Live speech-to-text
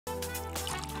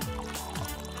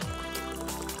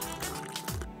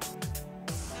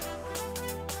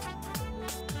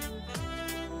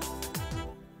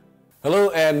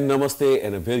Hello and namaste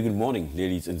and a very good morning,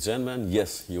 ladies and gentlemen.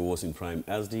 Yes, you're watching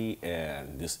PrimeHD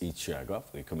and this is ChiyaGuff.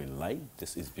 We come in live.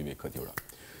 This is Vivek Khatiwada.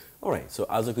 Alright, so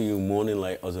आजको यो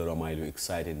morningलाई अझ रमाइलो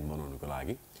excited बनाउनको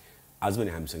लागि आज पनि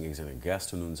हामीसँग एकजना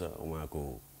गेस्ट हुनुहुन्छ उहाँको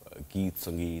गीत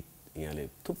संगीत यहाँले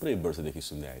थुप्रै वर्षदेखि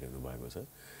सुन्दै आइरहनु भएको छ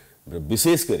र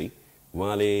विशेष गरी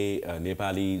उहाँले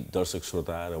नेपाली दर्शक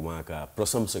श्रोता र उहाँका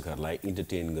प्रशंसकहरूलाई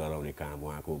इन्टरटेन गराउने काम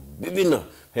उहाँको विभिन्न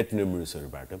हिट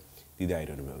मेमोरिजहरुबाट दिँदै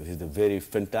आइरहनु भएको छ. He is a very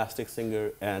fantastic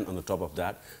singer and on the top of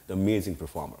that the amazing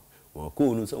performer. उहाँ को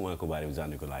हुनुहुन्छ उहाँको बारेमा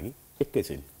जान्नको लागि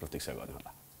एकैछिन प्रतीक्षा गर्नु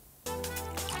होला.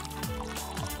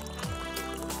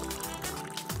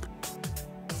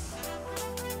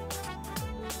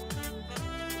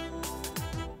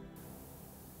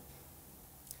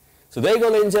 So there you go,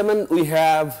 ladies and gentlemen, we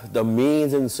have the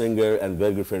amazing singer and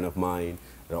very good friend of mine.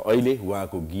 र अहिले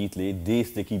उहाँको गीतले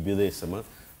देशदेखि विदेशसम्म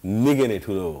निकै नै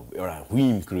ठुलो एउटा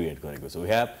व्हीम क्रिएट गरेको छ. We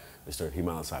have Mr.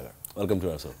 Himal Sagar. Welcome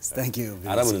to our show. Thank you.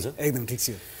 आराम हुनुहुन्छ? एकदम ठीक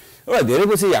छु. एउटा धेरै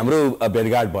पछि हाम्रो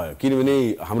भेटघाट भयो किनभने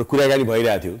हाम्रो कुराकानी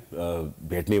भइरहेको थियो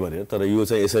भेट्ने भनेर तर यो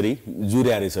चाहिँ यसरी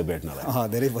जुर्या रहेछ भेट्नलाई.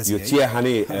 धेरै पछि यो चिया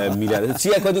खाने मिलाएर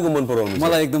चिया कतिको मन पराउनु छ?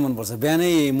 मलाई एकदम मन पर्छ.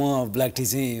 बिहानै म ब्ल्याक टी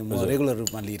चाहिँ म रेगुलर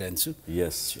रूपमा लिइरहन्छु.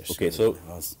 यस. ओके सो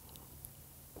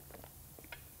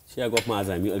चिया गफमा आज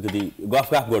हामी अलिकति गफ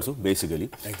गर्छौँ बेसिकली.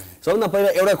 सबभन्दा पहिला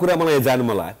एउटा कुरा मलाई जान्नु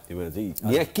मन लाग्यो त्यो भने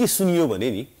चाहिँ यहाँ के सुनियो भने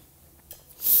नि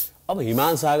अब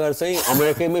हिमाल सागर चाहिँ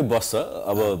अमेरिकैमै बस्छ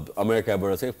अब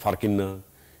अमेरिकाबाट चाहिँ फर्किन्न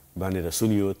भनेर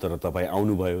सुनियो तर तपाईँ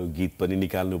आउनुभयो गीत पनि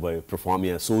निकाल्नुभयो पर्फर्म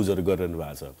यहाँ सोजहरू गरिरहनु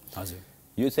भएको छ. हजुर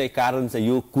यो चाहिँ कारण चाहिँ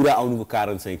यो कुरा आउनुको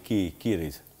कारण चाहिँ के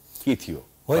रहेछ के थियो?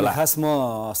 होइन खास म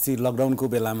अस्ति लकडाउनको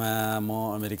बेलामा म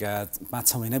अमेरिका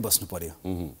 5-6 महिनै बस्नु पर्यो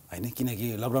होइन किनकि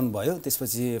लकडाउन भयो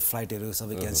त्यसपछि फ्लाइटहरू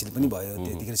सबै क्यान्सल पनि भयो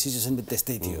त्यतिखेर सिचुएसन पनि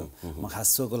त्यस्तै थियो. म खास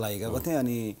सोको लागि गएको थिएँ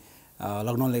अनि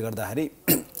लकडाउनले गर्दाखेरि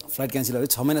फ्लाइट क्यान्सल भयो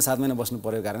 6 महिना 7 महिना बस्नु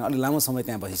पर्यो कारण अलि लामो समय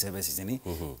त्यहाँ बसिसकेपछि चाहिँ नि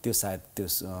त्यो सायद त्यो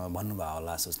भन्नुभयो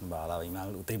होला सोच्नुभयो होला हिमाल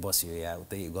उतै बस्यो या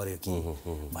उतै गर्यो कि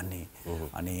भन्ने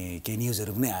अनि केही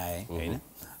न्युजहरू पनि आए होइन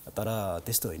तर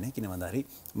त्यस्तो होइन किन भन्दाखेरि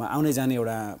म आउने जाने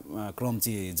एउटा क्रम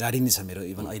चाहिँ जारी नै छ मेरो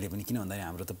इभन अहिले पनि किन भन्दाखेरि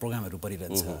हाम्रो त प्रोग्रामहरू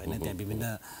परिरहन्छ होइन त्यहाँ विभिन्न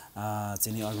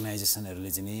चाहिँ नि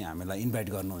अर्गनाइजेसनहरूले चाहिँ नि हामीलाई इन्भाइट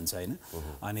गर्नुहुन्छ होइन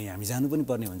अनि हामी जानु पनि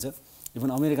पर्ने हुन्छ इभन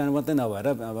अमेरिकामा मात्रै नभएर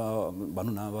अब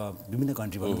भनौँ न अब विभिन्न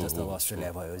कन्ट्री भनौँ जस्तो अब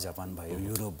अस्ट्रेलिया भयो जापान भयो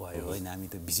युरोप भयो होइन हामी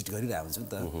त भिजिट गरिरहेको हुन्छौँ नि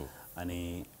त अनि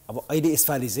अब अहिले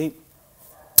यसपालि चाहिँ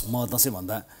म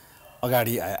दसैँभन्दा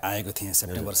अगाडि आएको थिएँ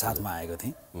सेप्टेम्बर 7 मा आएको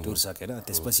थिएँ टुर सकेर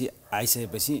त्यसपछि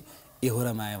आइसकेपछि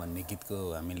एहोरा माया भन्ने गीतको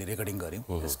हामीले रेकर्डिङ गऱ्यौँ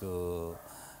त्यसको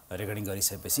रेकर्डिङ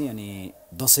गरिसकेपछि अनि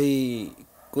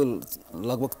दसैँको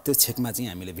लगभग त्यो छेकमा चाहिँ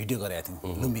हामीले भिडियो गरेका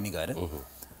थियौँ लुम्बिनी गएर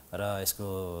र यसको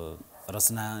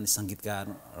रचना अनि सङ्गीतकार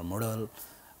र मोडल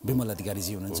विमल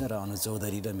अधिकारीजी हुनुहुन्छ र अनुज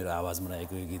चौधरी र मेरो आवाजमा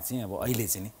रहेको यो गीत चाहिँ अब अहिले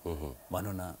चाहिँ नि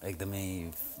भनौँ न एकदमै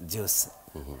जोस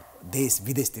देश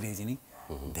विदेशतिर चाहिँ नि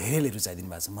धेरैले रुचाइदिनु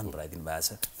भएको छ मन पराइदिनु भएको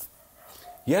छ.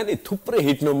 यहाँले थुप्रै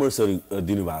हिट नम्बर्सहरू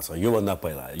दिनुभएको छ योभन्दा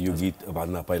पहिला यो गीत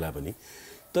भन्दा पहिला पनि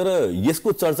तर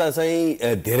यसको चर्चा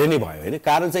चाहिँ धेरै नै भयो होइन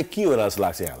कारण चाहिँ के होला जस्तो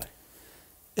लाग्छ यहाँलाई?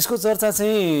 यसको चर्चा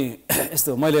चाहिँ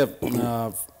यस्तो मैले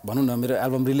भनौँ न मेरो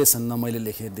एल्बम रिलेसनमा मैले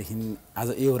लेखेदेखि आज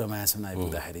एउटा मायासम्म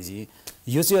आइपुग्दाखेरि चाहिँ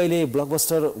यो चाहिँ अहिले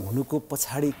ब्लकबस्टर हुनुको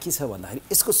पछाडि के छ भन्दाखेरि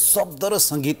यसको शब्द र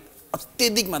सङ्गीत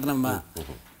अत्यधिक मात्रामा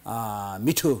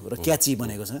मिठो र क्याची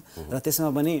बनेको छ र त्यसमा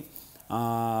पनि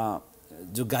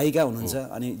जो गायिका हुनुहुन्छ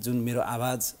अनि जुन मेरो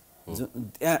आवाज जुन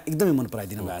एकदमै मन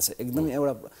पराइदिनु भएको छ एकदमै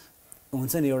एउटा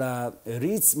हुन्छ नि एउटा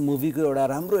रिच मुभीको एउटा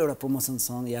राम्रो एउटा प्रमोसन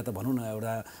सङ या त भनौँ न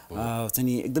एउटा चाहिँ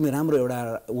नि एकदमै राम्रो एउटा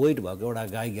वेट भएको एउटा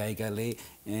गायिकाले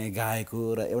गाएको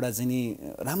र एउटा चाहिँ नि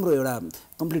राम्रो एउटा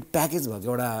कम्प्लिट प्याकेज भएको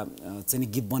एउटा चाहिँ नि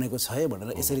गीत बनेको छ है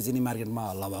भनेर यसरी चाहिँ नि मार्केटमा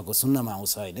हल्ला भएको सुन्नमा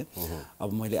आउँछ होइन अब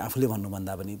मैले आफूले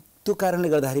भन्नुभन्दा पनि त्यो कारणले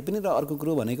गर्दाखेरि पनि र अर्को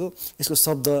कुरो भनेको यसको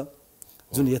शब्द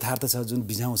जुन यथार्थ छ जुन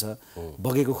बिझाउँछ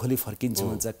बगेको खोली फर्किन्छु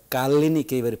भन्छ कालले नै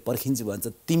केही बेर पर्खिन्छु भन्छ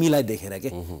तिमीलाई देखेर के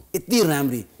यति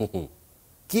राम्री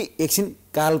कि एकछिन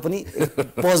काल पनि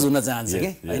पज हुन चाहन्छ के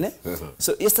होइन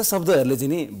सो यस्ता शब्दहरूले चाहिँ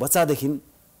नि बच्चादेखि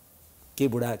के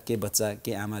बुढा के बच्चा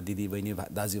के आमा दिदी बहिनी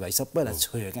दाजुभाइ सबैलाई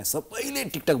छोयो क्या सबैले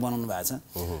टिकटक बनाउनु भएको छ.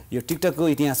 यो टिकटकको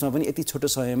इतिहासमा पनि यति छोटो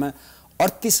समयमा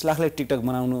 38 लाखले टिकटक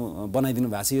बनाइदिनु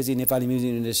भएको छ. यो चाहिँ नेपाली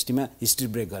म्युजिक इन्डस्ट्रीमा हिस्ट्री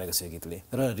ब्रेक गरेको छ यो गीतले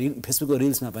र फेसबुकको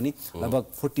रिल्समा पनि लगभग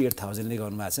 48,000ले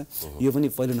गर्नु भएको छ. यो पनि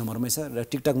पहिलो नम्बरमै छ र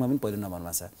टिकटकमा पनि पहिलो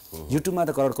नम्बरमा छ. युट्युबमा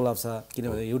त करोड क्लब छ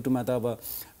किनभने युट्युबमा त अब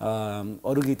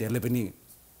अरू गीतहरूले पनि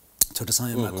छोटो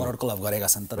समयमा करोड क्लब गरेका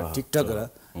छन् तर टिकटक र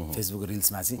फेसबुक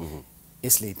रिल्समा चाहिँ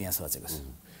यसले इतिहास रचेको छ.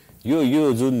 यो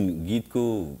जुन गीतको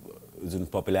जुन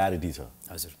पपुलारिटी छ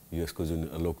हजुर यसको जुन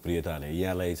लोकप्रियताले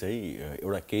यहाँलाई चाहिँ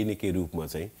एउटा केही न केही रूपमा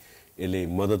चाहिँ यसले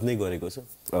मद्दत नै गरेको छ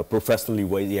प्रोफेसनली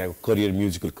वाइज यहाँको करियर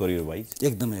म्युजिकल करियर वाइज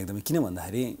एकदमै एकदमै किन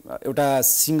भन्दाखेरि एउटा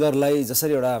सिङ्गरलाई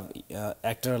जसरी एउटा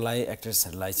एक्टरलाई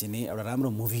एक्ट्रेसहरूलाई चाहिँ नि एउटा राम्रो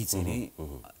मुभी चाहिँ नि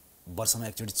वर्षमा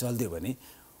एकचोटि चल्दियो भने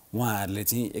उहाँहरूले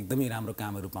चाहिँ एकदमै राम्रो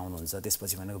कामहरू पाउनुहुन्छ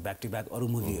त्यसपछि भनेको ब्याक टु ब्याक अरू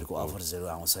मुभीहरूको अफर्सहरू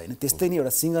आउँछ होइन त्यस्तै नै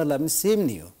एउटा सिङ्गरलाई पनि सेम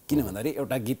नि हो किन भन्दाखेरि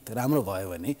एउटा गीत राम्रो भयो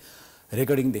भने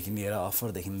रेकर्डिङदेखि लिएर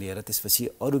अफरदेखि लिएर त्यसपछि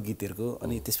अरू गीतहरूको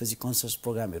अनि त्यसपछि कन्सर्ट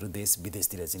प्रोग्रामहरू देश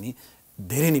विदेशतिर चाहिँ नि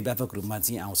धेरै नै व्यापक रूपमा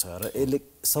चाहिँ आउँछ र यसले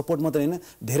सपोर्ट मात्रै होइन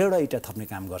धेरैवटा इटा थप्ने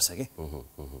काम गर्छ कि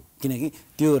किनकि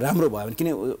त्यो राम्रो भयो भने किन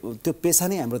त्यो पेसा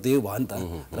नै हाम्रो त्यो भयो नि त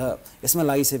र यसमा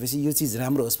लागिसकेपछि यो चिज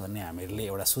राम्रो होस् भन्ने हामीले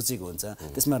एउटा सोचेको हुन्छ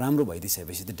त्यसमा राम्रो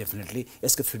भइदिइसकेपछि त डेफिनेटली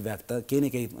यसको फिडब्याक त केही न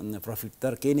केही प्रफिट त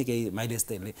केही न केही माइलेज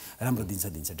त यसले राम्रो दिन्छ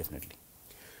डेफिनेटली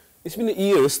इट्स बिन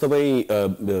इयर्स तपाईँ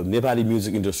Nepali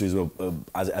music इन्डस्ट्रिजमा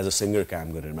as a singer काम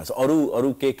गरेर छ अरू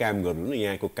केही काम गर्नु न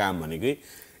यहाँको काम भनेकै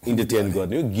इन्टरटेन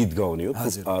गर्ने हो गीत गाउने हो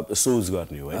सोज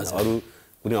गर्ने हो होइन अरू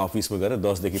कुनै अफिसमा गएर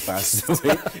 10 देखि 5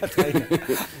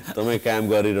 तपाईँ काम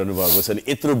गरिरहनु भएको छ भने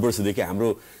यत्रो वर्षदेखि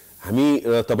हामी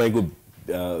तपाईँको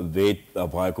भेट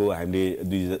भएको हामीले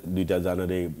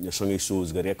दुईजनाले सँगै सोज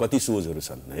गरे कति सोजहरू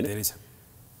छन् होइन धेरै छन्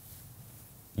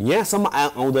यहाँसम्म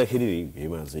आउँदाखेरि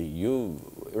हिमाल चाहिँ यो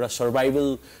एउटा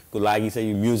सर्भाइभलको लागि चाहिँ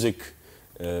यो म्युजिक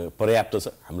पर्याप्त छ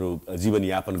हाम्रो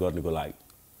जीवनयापन गर्नुको लागि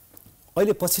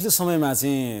अहिले पछिल्लो समयमा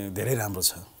चाहिँ धेरै राम्रो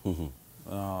छ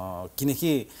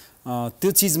किनकि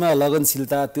त्यो चिजमा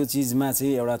लगनशीलता त्यो चिजमा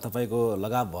चाहिँ एउटा तपाईँको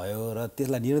लगाव भयो र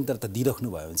त्यसलाई निरन्तरता दिइराख्नु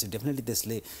भयो भने चाहिँ डेफिनेटली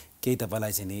त्यसले केही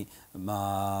तपाईँलाई चाहिँ नि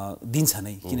दिन्छ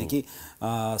नै किनकि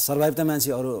सर्भाइभ त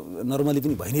मान्छे अरू नर्मली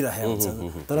पनि भइ नै रहेको हुन्छ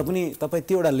तर पनि तपाईँ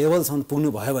त्यो एउटा लेभलसम्म पुग्नु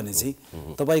भयो भने चाहिँ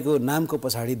तपाईँको नामको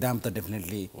पछाडि दाम त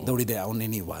डेफिनेटली दौडिँदै आउने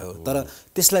नै भयो तर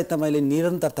त्यसलाई तपाईँले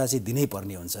निरन्तरता चाहिँ दिनै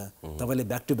पर्ने हुन्छ तपाईँले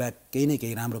ब्याक टु ब्याक केही न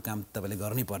केही राम्रो काम तपाईँले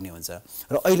गर्नै पर्ने हुन्छ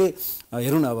र अहिले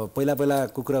हेरौँ न अब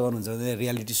पहिलाको कुरा गर्नुहुन्छ भने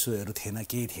रियालिटी सोहरू थिएन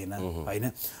केही थिएन होइन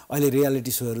अहिले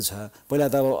रियालिटी सोहरू छ पहिला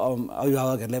त अब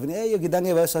अभिभावकहरूलाई पनि यो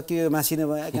गीताङ्गे भयो सकियो मासिने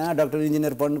भयो कहाँ डक्टर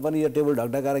इन्जिनियर पढ्नु पनि यो टेबल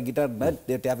ढकढकाएर गिटार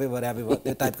त्यो ट्यापे भयो ऱ्यापे भयो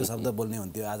त्यो टाइपको शब्द बोल्ने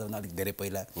हुन्थ्यो आजभन्दा अलिक धेरै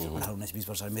पहिला 18-19-20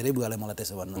 वर्ष मेरै बुवाले मलाई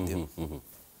त्यसो भन्नुहुन्थ्यो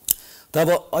त अब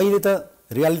अहिले त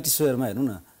रियालिटी सोहरूमा हेर्नु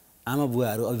न आमा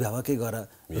बुवाहरू अभिभावकै गएर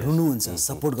रुनुहुन्छ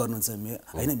सपोर्ट गर्नुहुन्छ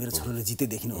होइन मेरो छोरोले जिते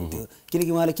देखिनुहुन्थ्यो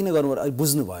किनकि उहाँले किन गर्नु अहिले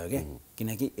बुझ्नुभयो क्या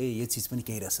किनकि यो चिज पनि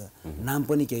केही रहेछ नाम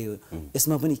पनि केही हो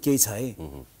यसमा पनि केही छ है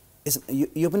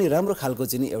यो पनि राम्रो खालको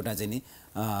चाहिँ नि एउटा चाहिँ नि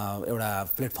एउटा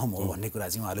प्लेटफर्म हो भन्ने कुरा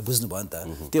चाहिँ उहाँहरूले बुझ्नुभयो नि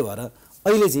त त्यो भएर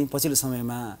अहिले चाहिँ पछिल्लो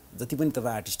समयमा जति पनि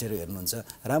तपाईँ आर्टिस्टहरू हेर्नुहुन्छ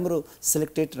राम्रो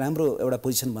सेलेक्टेड राम्रो एउटा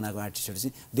पोजिसन बनाएको आर्टिस्टहरू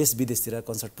चाहिँ देश विदेशतिर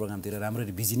कन्सर्ट प्रोग्रामतिर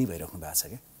राम्ररी बिजी नै भइराख्नु भएको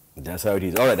छ क्या That's how it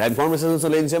is. All right, I'm conversation so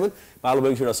ladies and gentlemen. पालो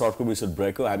बैक एउटा सर्ट कमेडियल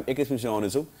ब्रेकको हामी 21 मिनेटमा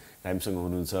आउनेछौँ हामीसँग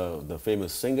हुनुहुन्छ the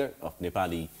famous singer of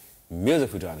Nepali music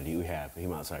फ्युटर्निटी we have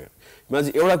हिमाल सागर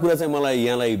हिमालजी एउटा कुरा चाहिँ मलाई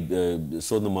यहाँलाई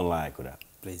सोध्न मन लागेको कुरा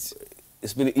प्लिज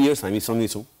इट्स बिन इयर्स हामी सँगै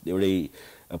छौँ एउटै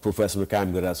प्रोफेसनमा काम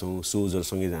गरिरहेको छौँ सोजहरू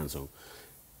सँगै जान्छौँ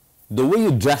the way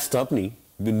you dressed up नि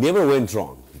यु नेभर वेन्ट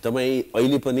रङ तपाईँ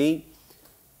अहिले पनि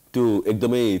त्यो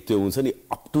एकदमै त्यो हुन्छ नि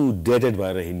अप टु डेटेड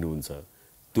भएर हिँड्नुहुन्छ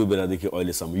त्यो बेलादेखि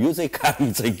अहिलेसम्म यो चाहिँ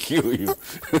कारण चाहिँ के हो यो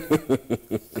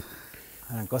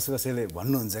कसैले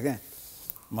भन्नुहुन्छ क्या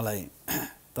मलाई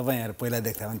तपाईँहरू पहिला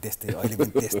देख्दा पनि त्यस्तै अहिले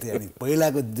पनि त्यस्तै अनि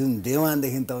पहिलाको जुन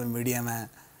डेवानदेखि तपाईँ मिडियामा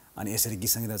अनि यसरी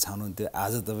गीत सङ्गीत छाउनुहुन्थ्यो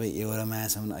आज तपाईँ एउटा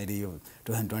मायासम्म अहिले यो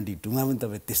 2022मा पनि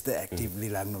तपाईँ त्यस्तै एक्टिभली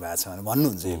लाग्नु भएको छ भनेर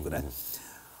भन्नुहुन्छ यो कुरा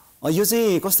यो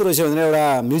चाहिँ कस्तो रहेछ भने एउटा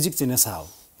म्युजिक चाहिँ नसा हो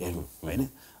हेर्नु होइन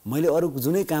मैले अरू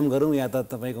जुनै काम गरौँ या त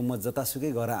तपाईँको म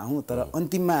जतासुकै गरेर आउँ तर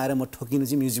अन्तिममा आएर म ठोकिनु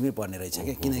चाहिँ म्युजिकमै पर्ने रहेछ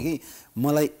क्या किनकि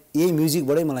मलाई यही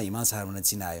म्युजिकबाटै मलाई हिमाल सागर भनेर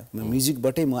चिनायो म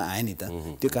म्युजिकबाटै म आएँ नि त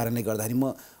त्यो कारणले गर्दाखेरि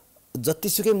म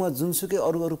जतिसुकै म जुनसुकै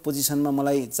अरू पोजिसनमा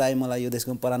मलाई चाहे मलाई यो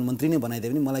देशको प्रधानमन्त्री नै बनाइदिए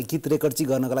पनि मलाई गीत रेकर्ड चाहिँ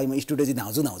गर्नको लागि म स्टुडियो चाहिँ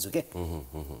धाउँछु क्या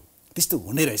त्यस्तो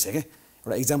हुने रहेछ क्या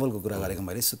एउटा इक्जाम्पलको कुरा गरेको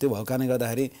मैले सो त्यो भएको कारणले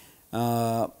गर्दाखेरि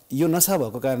यो नसा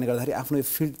भएको कारणले गर्दाखेरि आफ्नो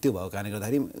फिल्ड त्यो भएको कारणले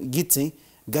गर्दाखेरि गीत चाहिँ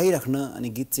गाइराख्न अनि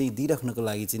गीत चाहिँ दिइराख्नको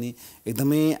लागि चाहिँ नि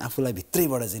एकदमै आफूलाई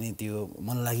भित्रैबाट चाहिँ नि त्यो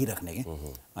मन लागिराख्ने क्या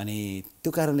अनि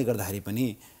त्यो कारणले गर्दाखेरि पनि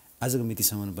आजको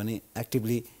मितिसम्म पनि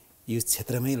एक्टिभली यो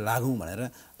क्षेत्रमै लागौँ भनेर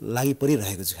लागि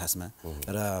परिरहेको छु खासमा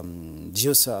र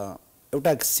जियोस्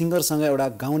एउटा सिङ्गरसँग एउटा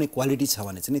गाउने क्वालिटी छ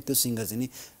भने चाहिँ नि त्यो सिङ्गर चाहिँ नि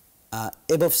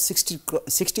एबभ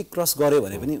 60 क्रस गऱ्यो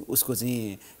भने पनि उसको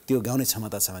चाहिँ त्यो गाउने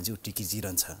क्षमता छ भने चाहिँ ऊ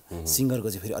टिकिरहन्छ सिङ्गरको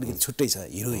चाहिँ फेरि अलिकति छुट्टै छ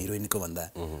हिरो हिरोइनको भन्दा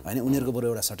होइन उनीहरूको बरु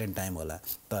एउटा सर्टेन टाइम होला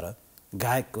तर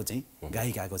गायकको चाहिँ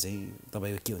गायिकाको चाहिँ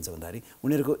तपाईँको के हुन्छ भन्दाखेरि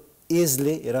उनीहरूको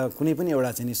एजले र कुनै पनि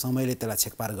एउटा चाहिँ समयले त्यसलाई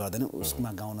छेकपार गर्दैन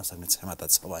उसमा गाउन सक्ने क्षमता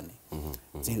छ भने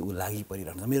चाहिँ ऊ लागि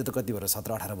परिरहन्छ मेरो त कति भएर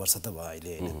 17-18 वर्ष त भयो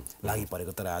अहिले होइन लागि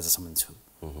परेको तर आजसम्म छु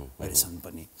अहिलेसम्म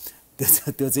पनि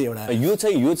त्यो चाहिँ एउटा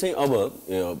यो चाहिँ अब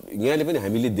यहाँले पनि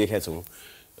हामीले देखेका छौँ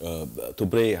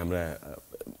थुप्रै हाम्रा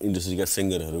इन्डस्ट्रीका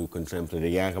सिङ्गरहरू कन्टेम्पोरेरी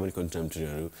यहाँका पनि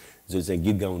कन्टेम्पोरेरीहरू जो चाहिँ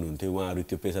गीत गाउनुहुन्थ्यो उहाँहरू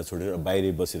त्यो पेसा छोडेर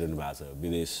बाहिरै बसिरहनु भएको छ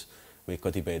विदेशमै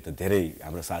कतिपय त धेरै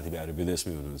हाम्रा साथीभाइहरू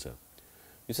विदेशमै हुनुहुन्छ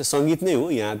यो चाहिँ सङ्गीत नै हो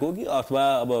यहाँको कि अथवा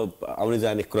अब आउने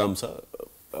जाने क्रम छ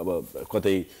अब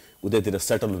कतै उतैतिर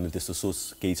सेटल हुने त्यस्तो सोच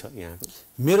केही छ यहाँको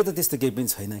मेरो त त्यस्तो केही पनि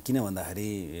छैन किन भन्दाखेरि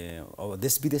अब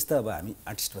देश विदेश त अब हामी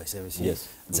आर्टिस्ट भइसकेपछि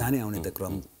जाने आउने त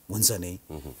क्रम हुन्छ नै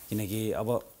किनकि अब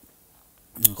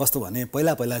कस्तो भने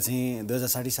पहिला चाहिँ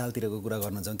 2060 सालतिरको कुरा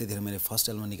गर्न जाउँ त्यतिखेर मैले फर्स्ट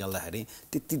एल्बम निकाल्दाखेरि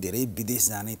त्यति धेरै विदेश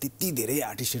जाने त्यति धेरै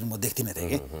आर्टिस्टहरू म देख्दिनँ थिएँ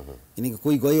कि किनकि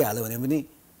कोही गइहाल्यो भने पनि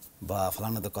बा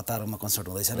फलाना त कतारमा कन्सर्ट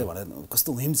हुँदैछ अरे भनेर कस्तो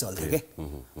हुइम चल्थ्यो क्या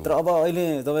तर अब अहिले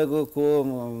तपाईँको को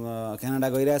क्यानाडा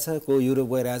गइरहेछ को युरोप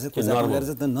गइरहेछ को जापान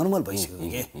गइरहेछ त नर्मल भइसक्यो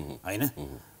कि होइन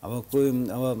अब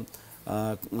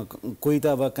कोही त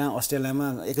अब कहाँ अस्ट्रेलियामा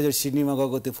एकैचोटि सिडनीमा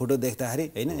गएको त्यो फोटो देख्दाखेरि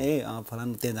होइन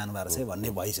फलानु त्यहाँ जानुभएको रहेछ भन्ने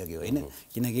भइसक्यो होइन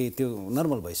किनकि त्यो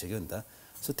नर्मल भइसक्यो नि त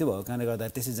सो त्यो भएको कारणले गर्दा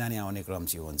त्यसै जाने आउने क्रम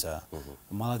चाहिँ हुन्छ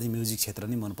मलाई चाहिँ म्युजिक क्षेत्र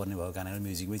नै मनपर्ने भएको कारणले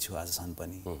म्युजिकमै छु आजसम्म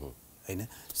पनि होइन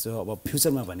सो अब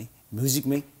फ्युचरमा पनि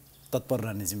म्युजिकमै तत्पर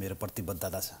रहने चाहिँ मेरो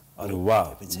प्रतिबद्धता छ अरे वाह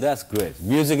द्याट्स ग्रेट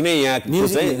म्युजिक नै यहाँको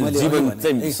चाहिँ जीवन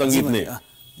चाहिँ सङ्गीत नै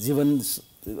जीवन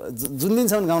जुन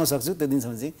दिनसम्म गाउन सक्छु त्यो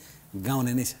दिनसम्म चाहिँ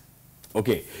गाउने नै छ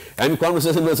ओके हामी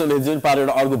कन्भर्सेसनमा छौँ जुन पार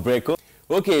एउटा अर्को ब्रेकको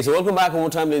okay so welcome back home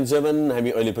time lane जेभन हामी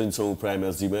अहिले पनि छौँ प्राइम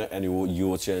एचडीमा एन्ड यो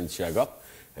च्यान चियागफ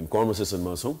हामी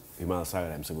कन्भर्सेसनमा छौँ हिमाल सागर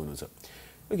हामीसँग हुनुहुन्छ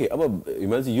ओके अब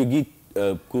हिमालजी यो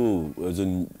गीतको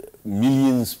जुन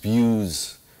मिलियन्स भ्युज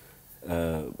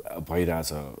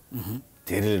भइरहेछ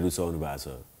धेरैले रुचाउनु भएको छ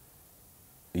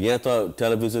यहाँ त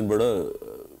टेलिभिजनबाट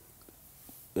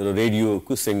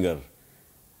रेडियोको सिङ्गर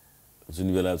जुन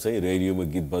बेला चाहिँ रेडियोमा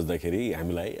गीत बज्दाखेरि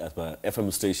हामीलाई अथवा एफएम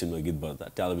स्टेसनमा गीत बज्दा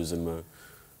टेलिभिजनमा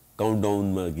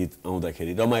काउन्टडाउनमा गीत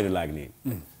आउँदाखेरि रमाइलो लाग्ने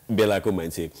बेलाको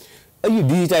मान्छे यो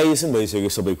डिजिटाइजेसन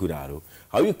भइसक्यो सबै कुराहरू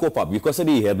हाउ यु कोप अप यो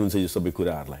कसरी हेर्नुहुन्छ यो सबै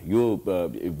कुराहरूलाई यो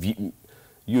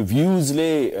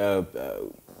भ्युजले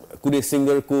कुनै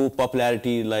सिङ्गरको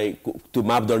पपुल्यारिटीलाई त्यो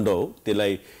मापदण्ड हो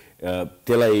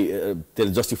त्यसलाई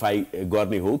जस्टिफाई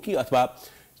गर्ने हो कि अथवा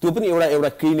त्यो पनि एउटा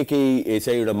केही न केही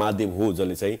चाहिँ एउटा माध्यम हो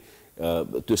जसले चाहिँ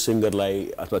त्यो सिङ्गरलाई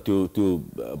अथवा त्यो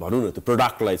भनौँ न त्यो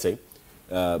प्रडक्टलाई चाहिँ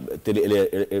त्यसले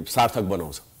सार्थक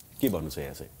बनाउँछ के भन्नु छ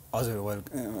यहाँ चाहिँ हजुर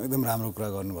एकदम राम्रो कुरा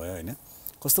गर्नुभयो होइन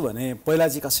कस्तो भने पहिला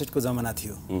चाहिँ कासेटको जमाना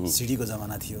थियो सिडीको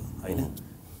जमाना थियो होइन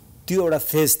त्यो एउटा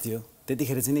फेज थियो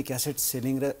त्यतिखेर चाहिँ नि क्यासेट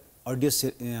सेलिङ र अडियो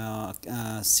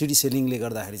सिडी सेलिङले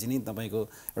गर्दाखेरि चाहिँ नि तपाईँको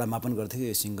एउटा मापन गर्थ्यो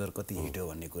यो सिङ्गर कति हिट हो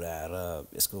भन्ने कुरा र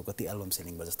यसको कति एल्बम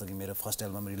सेलिङ भयो जस्तो कि मेरो फर्स्ट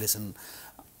एल्बम रिलेसन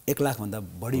 1 लाखभन्दा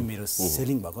बढी मेरो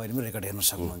सेलिङ भएको अहिले पनि रेकर्ड हेर्न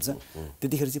सक्नुहुन्छ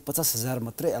त्यतिखेर चाहिँ 50,000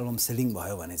 मात्रै एल्बम सेलिङ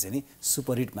भयो भने चाहिँ नि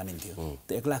सुपर हिट मानिन्थ्यो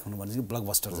त्यो 1 लाख हुनु भने चाहिँ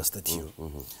ब्लकबस्टर जस्तो थियो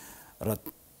र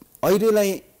अहिलेलाई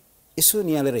यसो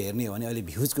निहालेर हेर्ने हो भने अहिले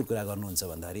भ्युजको कुरा गर्नुहुन्छ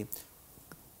भन्दाखेरि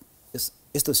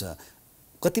यस्तो छ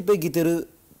कतिपय गीतहरू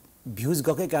भ्युज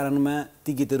गएकै कारणमा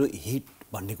ती गीतहरू हिट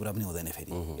भन्ने कुरा पनि हुँदैन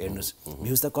फेरि हेर्नुहोस्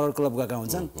भ्युज त करोड क्लब गएका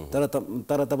हुन्छन्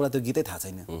तर तपाईँलाई त्यो गीतै थाहा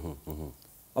छैन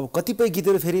अब कतिपय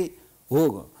गीतहरू फेरि हो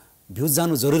भ्युज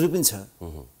जानु जरुरी पनि छ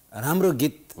राम्रो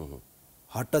गीत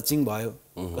हट टचिङ भयो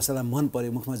कसैलाई मन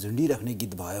पर्यो मुखमा झुन्डिराख्ने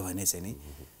गीत भयो भने चाहिँ नि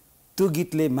त्यो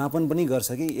गीतले मापन पनि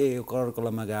गर्छ कि यो करोड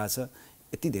क्लबमा गएको छ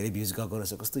यति धेरै भ्युज गएको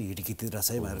रहेछ कस्तो हिट गीत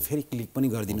रहेछ है भनेर फेरि क्लिक पनि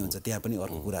गरिदिनुहुन्छ त्यहाँ पनि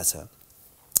अर्को कुरा छ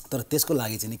तर त्यसको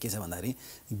लागि चाहिँ के छ भन्दाखेरि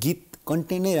गीत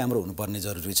कन्टेन्ट नै राम्रो हुनुपर्ने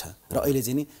जरुरी छ र अहिले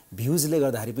चाहिँ नि भ्युजले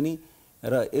गर्दाखेरि पनि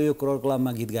र यो करोड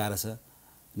क्लबमा गीत गाएर छ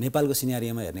नेपालको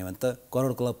सिनारीमा हेर्ने भने त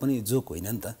करोड क्लब पनि जोक होइन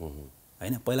नि त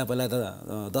हैन पहिला त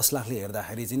 10 लाखले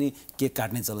हेर्दाखेरि चाहिँ नि केक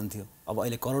काट्ने चलन थियो अब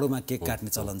अहिले करोडमा केक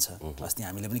काट्ने चलन छ अस्ति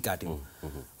हामीले पनि काट्यौं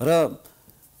र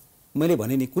मैले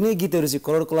भने नि कुनै गीतहरु चाहिँ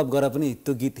करोड क्लब गरे पनि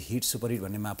त्यो गीत हिट सुपर हिट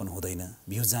भन्ने मापन हुँदैन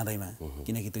भ्युज जाँदैमा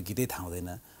किनकि त्यो गीतै थाहा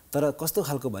हुँदैन तर कस्तो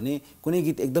खालको भने कुनै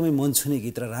गीत एकदमै मन छुने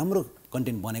गीत र राम्रो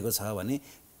कन्टेन्ट बनेको छ भने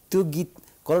त्यो गीत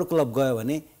करोड क्लब गयो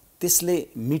भने त्यसले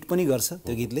मिट पनि गर्छ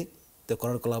त्यो गीतले त्यो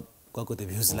करोड क्लब गएको त्यो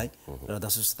भ्युजलाई र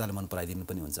दर्शक श्रोताले मन पराइदिनु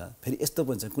पनि हुन्छ फेरि यस्तो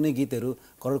पनि छ कुनै गीतहरु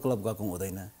करोड क्लब गएको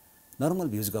हुँदैन नर्मल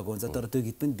भ्युज गएको हुन्छ तर त्यो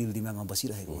गीत पनि दिल दिमागमा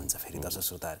बसिरहेको हुन्छ फेरि दर्शक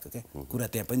श्रोताहरुको के कुरा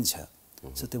त्यहाँ पनि छ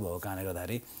सो त्यो भएको कारणले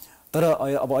गर्दाखेरि तर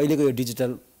अब अहिलेको यो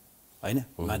डिजिटल हैन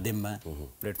माध्यममा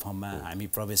प्लेटफर्ममा हामी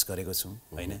प्रवेश गरेको छौं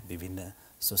हैन विभिन्न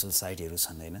सोशल साइटहरु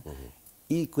छन् हैन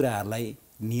यी कुराहरुलाई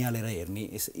नियालेर हेर्ने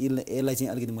यसलाई चाहिँ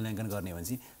अलिकति मूल्याङ्कन गर्ने भने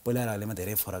चाहिँ पहिला र अहिलेमा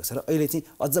धेरै फरक छ र अहिले चाहिँ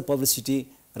अझ पब्लिसिटी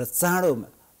र चाँडो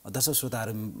दर्शक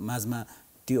श्रोताहरु माझमा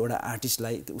त्यो एउटा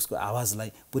आर्टिस्टलाई उसको आवाजलाई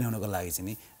पुर्याउनको लागि चाहिँ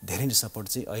नि धेरै नै सपोर्ट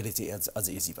चाहिँ अहिले चाहिँ अझ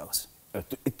इजी भएको छ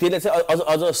त्यसले चाहिँ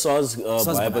अझ सहज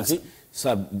भएपछि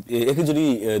एकैचोटि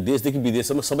देशदेखि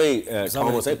विदेशसम्म सबै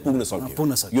ठाउँमा चाहिँ पुग्न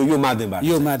सक्यो यो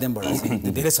माध्यमबाट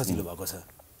चाहिँ धेरै सजिलो भएको छ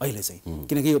अहिले चाहिँ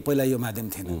किनकि यो पहिला यो माध्यम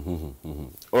थिएन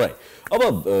अलराइट अब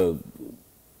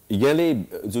यहाँले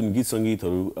जुन गीत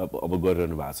सङ्गीतहरू अब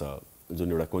गरिरहनु भएको छ जुन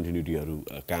एउटा कन्टिन्युटीहरू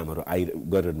कामहरू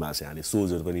गरिरहनु भएको छ यहाँले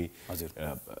सोजहरू पनि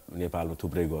नेपालमा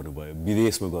थुप्रै गर्नुभयो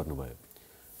विदेशमा गर्नुभयो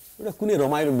एउटा कुनै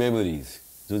रमाइलो मेमोरिज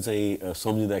जुन चाहिँ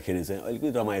सम्झिँदाखेरि चाहिँ अलिकति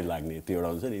रमाइलो लाग्ने त्यो एउटा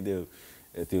हुन्छ नि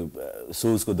त्यो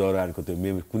सोजको दौरानको त्यो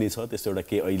मेमोरी कुनै छ त्यस्तो एउटा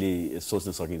के अहिले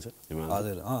सोच्न सकिन्छ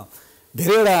हजुर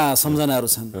धेरैवटा सम्झनाहरू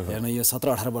छन् हेर्नु यो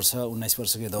 17-18 वर्ष 19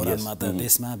 वर्षको दौरानमा त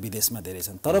देशमा विदेशमा धेरै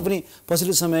छन् तर पनि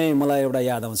पछिल्लो समय मलाई एउटा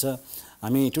याद आउँछ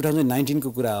हामी 2019 को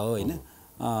कुरा हो होइन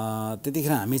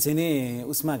त्यतिखेर हामी चाहिँ नि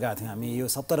उसमा गएको थियौँ हामी यो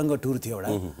सप्तरङ्ग टुर थियो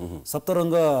एउटा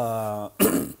सप्तरङ्ग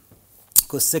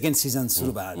को सेकेन्ड सिजन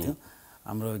सुरु भएको थियो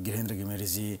हाम्रो गिरेन्द्र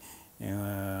घिमिरेजी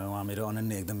उहाँ मेरो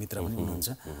अनन्य एकदम मित्र पनि हुनुहुन्छ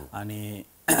अनि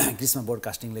ग्रीष्म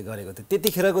ब्रोडकास्टिङले गरेको थियो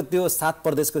त्यतिखेरको त्यो 7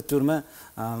 प्रदेशको टुरमा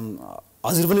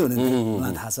हजुर पनि हुनुहुन्थ्यो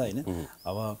मलाई थाहा छ होइन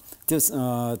अब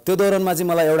त्यो दौरानमा चाहिँ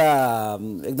मलाई एउटा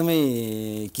एकदमै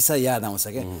किस्सा याद आउँछ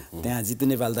क्या त्यहाँ जितु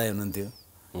नेपाल दाई हुनुहुन्थ्यो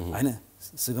होइन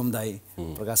सुगम दाई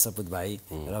प्रकाश सपुत भाइ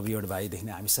रवियोड भाइदेखि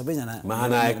हामी सबैजना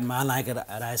महानायक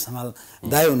राय समाल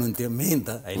दाई हुनुहुन्थ्यो मेन त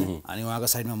होइन अनि उहाँको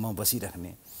साइडमा म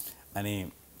बसिराख्ने अनि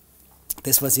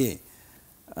त्यसपछि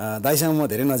दाइसँग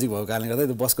म धेरै नजिक भएको कारणले गर्दा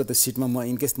त्यो बसको त्यो सिटमा म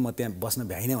इनकेस म त्यहाँ बस्न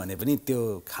भ्याइनँ भने पनि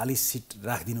त्यो खाली सिट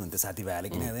राखिदिनुहुन्थ्यो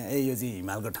साथीभाइहरूले किनभने यो चाहिँ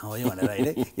हिमालको ठाउँ हो यो भनेर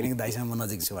होइन किनकि दाइसँग म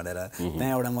नजिक छु भनेर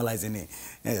त्यहाँ एउटा मलाई चाहिँ नि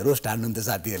रोस्ट हान्नुहुन्थ्यो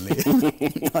साथीहरूले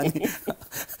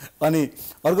अनि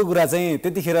अर्को कुरा चाहिँ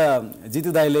त्यतिखेर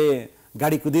जितु दाइले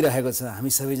गाडी कुदिरहेको छ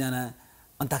हामी सबैजना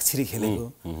अन्ताक्षरी खेलेको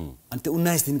अनि त्यो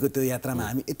 19 दिनको त्यो यात्रामा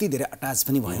हामी यति धेरै अट्याच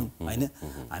पनि भयौँ होइन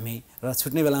हामी र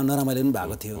छुट्ने बेलामा नरमाइलो पनि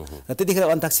भएको थियो र त्यतिखेर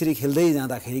अन्ताक्षरी खेल्दै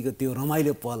जाँदाखेरिको त्यो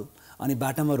रमाइलो पल अनि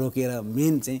बाटोमा रोकेर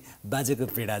मेन चाहिँ बाजेको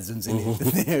पेडा जुन चाहिँ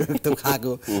त्यो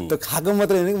खाएको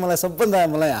मात्रै होइन मलाई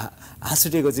सबभन्दा मलाई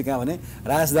हाँस उठेको चाहिँ कहाँ भने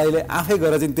राज दाइले आफै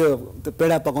गएर चाहिँ त्यो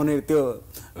पेडा पकाउने त्यो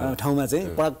ठाउँमा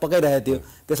चाहिँ पकाइरहेको थियो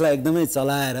त्यसलाई एकदमै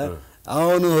चलाएर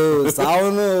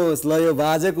आउनुहोस् ल यो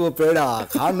बाजेको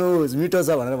पेडा खानुहोस् मिठो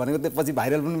छ भनेर भनेको त्यो पछि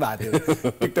भाइरल पनि भएको थियो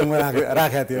टिकटकमा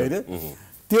राखेको थियो होइन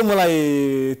त्यो मलाई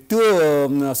त्यो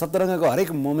सप्तरङ्गको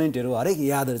हरेक मोमेन्टहरू हरेक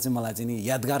यादहरू चाहिँ मलाई चाहिँ नि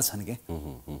यादगार छन् क्या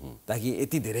ताकि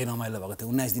यति धेरै रमाइलो भएको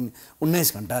थियो 19 दिन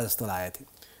 19 घन्टा जस्तो लागेको थियो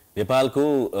नेपालको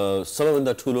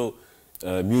सबैभन्दा ठुलो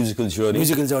म्युजिकल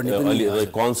जर्नी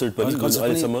कन्सर्ट पनि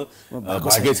अहिलेसम्म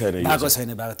भएको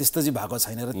छैन त्यस्तो चाहिँ भएको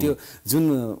छैन र त्यो जुन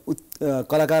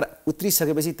कलाकार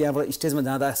उत्रिसकेपछि त्यहाँबाट स्टेजमा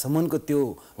जाँदासम्मको त्यो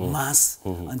मास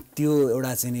अनि त्यो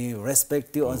एउटा चाहिँ नि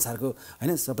रेस्पेक्ट त्यो अनुसारको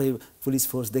होइन सबै पुलिस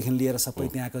फोर्सदेखि लिएर सबै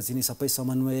त्यहाँको चाहिँ नि सबै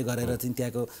समन्वय गरेर चाहिँ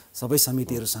त्यहाँको सबै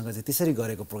समितिहरूसँग चाहिँ त्यसरी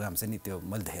गरेको प्रोग्राम चाहिँ नि त्यो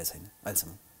मैले देखेको छैन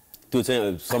अहिलेसम्म त्यो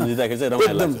चाहिँ सम्झिँदाखेरि चाहिँ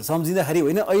रमाइलो लाग्छ सम्झिँदाखेरि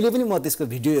होइन अहिले पनि म त्यसको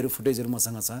भिडियोहरू फुटेजहरू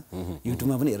मसँग छ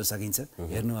युट्युबमा पनि हेर्न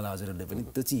सकिन्छ हेर्नु होला हजुरहरूले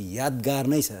पनि त्यो चाहिँ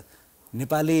यादगार नै छ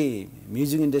नेपाली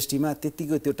म्युजिक इन्डस्ट्रीमा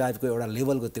त्यतिको त्यो टाइपको एउटा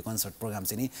लेभलको त्यो कन्सर्ट प्रोग्राम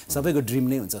चाहिँ नि सबैको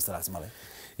ड्रिम नै हुन्छ जस्तो लाग्छ मलाई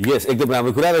यस एकदम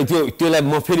राम्रो कुरा र त्योलाई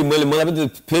म फेरि मलाई पनि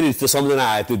फेरि त्यो सम्झना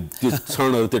आयो त्यो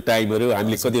क्षणहरू त्यो टाइमहरू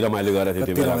हामीले कति रमाइलो गरेको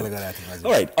थियौँ त्यो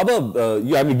राइट अब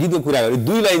यो हामी गीतको कुरा गऱ्यौँ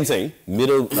 2 लाइन चाहिँ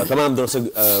मेरो तमाम दर्शक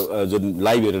जुन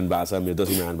लाइभ हेर्नु भएको छ मेरो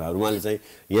दर्शक महानुभावहरू उहाँले चाहिँ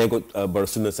यहाँकोबाट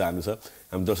सुन्न चाहनु छ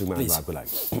हामी दर्शक महानुभावको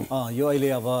लागि यो अहिले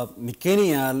अब निकै नै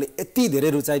यहाँले यति धेरै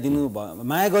रुचाइदिनु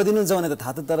माया गरिदिनुहुन्छ भने त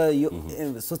थाहा त तर यो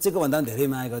सोचेको भन्दा पनि धेरै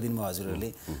माया गरिदिनु भयो हजुरहरूले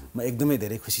म एकदमै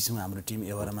धेरै खुसी छु हाम्रो टिम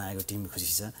एवरा मायाको टिम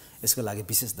खुसी छ यसको लागि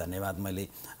विशेष धन्यवाद मैले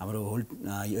हाम्रो होल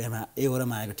एवरा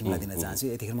मायाको टिमलाई दिन चाहन्छु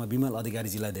यतिखेर म विमल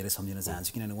अधिकारीजीलाई धेरै सम्झिन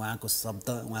चाहन्छु किनभने उहाँको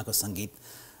शब्द उहाँको सङ्गीत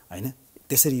होइन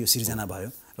त्यसरी यो सिर्जना भयो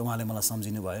र उहाँले मलाई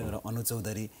सम्झिनु भयो र अनु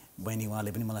चौधरी बहिनी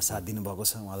उहाँले पनि मलाई साथ दिनुभएको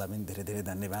छ उहाँलाई पनि धेरै धेरै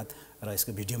धन्यवाद र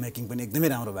यसको भिडियो मेकिङ पनि एकदमै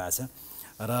राम्रो भएको छ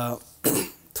र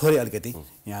थोरै अलिकति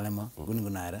यहाँलाई म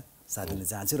गुनगुनाएर साथ दिन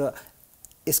चाहन्छु र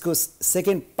यसको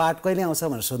सेकेन्ड पार्ट कहिले आउँछ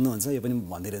भनेर सोध्नुहुन्छ यो पनि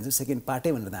भनिदिइरहन्छु सेकेन्ड पार्टै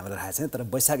भनेर त हामीले राखेको छैन तर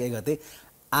वैशाख 1 गते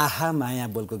आहा माया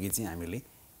बोलको गीत चाहिँ हामीले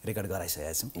रेकर्ड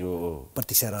गराइसकेका छौँ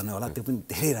प्रतीक्षा रहनु होला त्यो पनि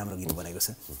धेरै राम्रो गीत बनेको छ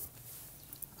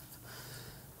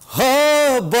हो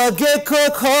बगेको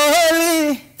खोली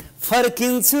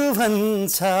फर्किन्छु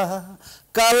भन्छ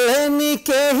कल्नी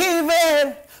केही बेर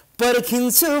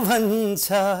पर्खिन्छु भन्छ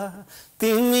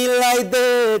तिमीलाई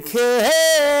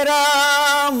देखेर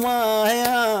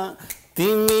माया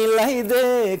तिमीलाई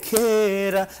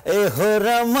देखेर ए हो र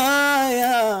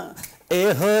माया ए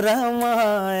हो र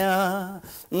माया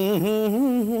Oh,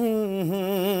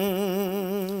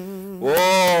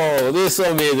 this is so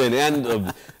amazing.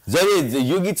 And जहिले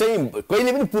यो गीत चाहिँ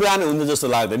कहिले पनि पुरानो हुन्छ जस्तो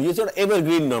लाग्दैन यो चाहिँ एउटा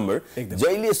एभरग्रिन नम्बर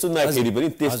जहिले सुन्दाखेरि पनि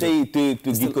त्यस्तै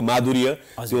त्यो गीतको माधुर्य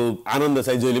त्यो आनन्द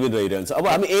चाहिँ जहिले पनि रहिरहन्छ अब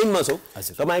हामी एन्डमा छौँ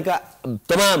तपाईँका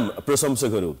तमाम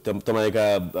प्रशंसकहरू तपाईँका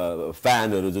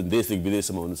फ्यानहरू जुन देशदेखि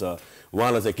विदेशमा हुनुहुन्छ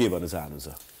उहाँलाई चाहिँ के भन्न चाहनुहुन्छ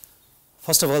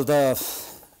फर्स्ट अफ अल त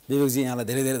विवेकजी यहाँलाई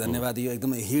धेरै धेरै धन्यवाद यो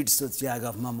एकदमै हिट सो चिया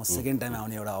गफमा म सेकेन्ड टाइम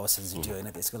आउने एउटा अवसर जुट्यो होइन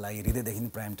त्यसको लागि हृदयदेखि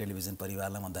प्राइम टेलिभिजन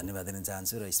परिवारलाई म धन्यवाद दिन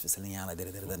चाहन्छु र स्पेसली यहाँलाई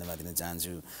धेरै धेरै धन्यवाद दिन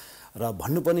चाहन्छु र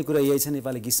भन्नुपर्ने कुरा यही छ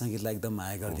नेपाली गीत सङ्गीतलाई एकदम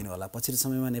माया गरिदिनु होला पछिल्लो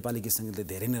समयमा नेपाली गीत सङ्गीतले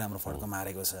धेरै नै राम्रो फड्को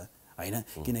मारेको छ होइन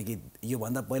किनकि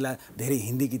योभन्दा पहिला धेरै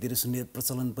हिन्दी गीतहरू सुन्ने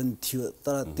प्रचलन पनि थियो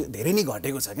तर त्यो धेरै नै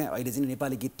घटेको छ क्या अहिले चाहिँ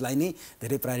नेपाली गीतलाई नै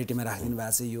धेरै प्रायोरिटीमा राखिदिनु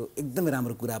भएको छ यो एकदमै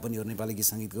राम्रो कुरा पनि हो नेपाली गीत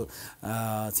सङ्गीतको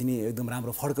चाहिँ एकदम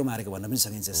राम्रो फड्को मारेको भन्न पनि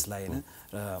सकिन्छ यसलाई होइन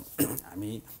र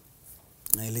हामी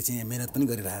अहिले चाहिँ मेहनत पनि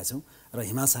गरिरहेका छौँ र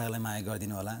हिमाल सागरलाई माया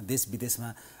गरिदिनु होला देश विदेशमा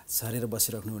छरेर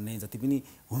बसिराख्नु हुने जति पनि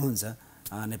हुनुहुन्छ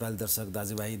नेपाली दर्शक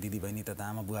दाजुभाइ दिदीबहिनी तथा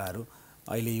आमा बुवाहरू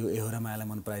अहिले यो एहोरा मायालाई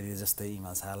मन पराइदिए जस्तै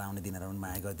हिमाल सागरलाई आउने दिनहरूमा पनि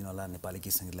माया गरिदिनु होला नेपाली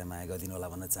गीत सङ्गीतलाई माया गरिदिनु होला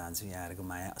भन्न चाहन्छु यहाँहरूको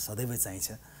माया सदैव चाहिन्छ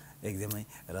एकदमै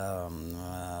र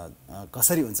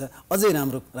कसरी हुन्छ अझै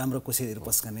राम्रो राम्रो कोसेलीहरू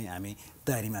पस्कने हामी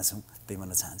तयारीमा छौँ त्यही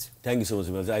भन्न चाहन्छु thank you so much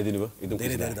Bimal आइदिनु भयो एकदम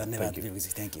धेरै धेरै धन्यवाद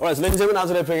थ्याङ्क यू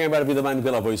आजलाई प्रोग्रामबाट बिदा माग्ने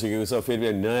बेला भइसकेको छ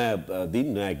फेरि नयाँ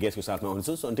दिन नयाँ गेस्टको साथमा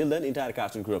हुन्छु so until then entire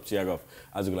caste and crew of चिया गफ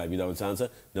आजको लागि बिदा हुन चाहन्छ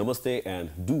नमस्ते and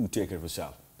do take care of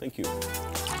yourself thank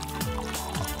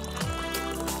you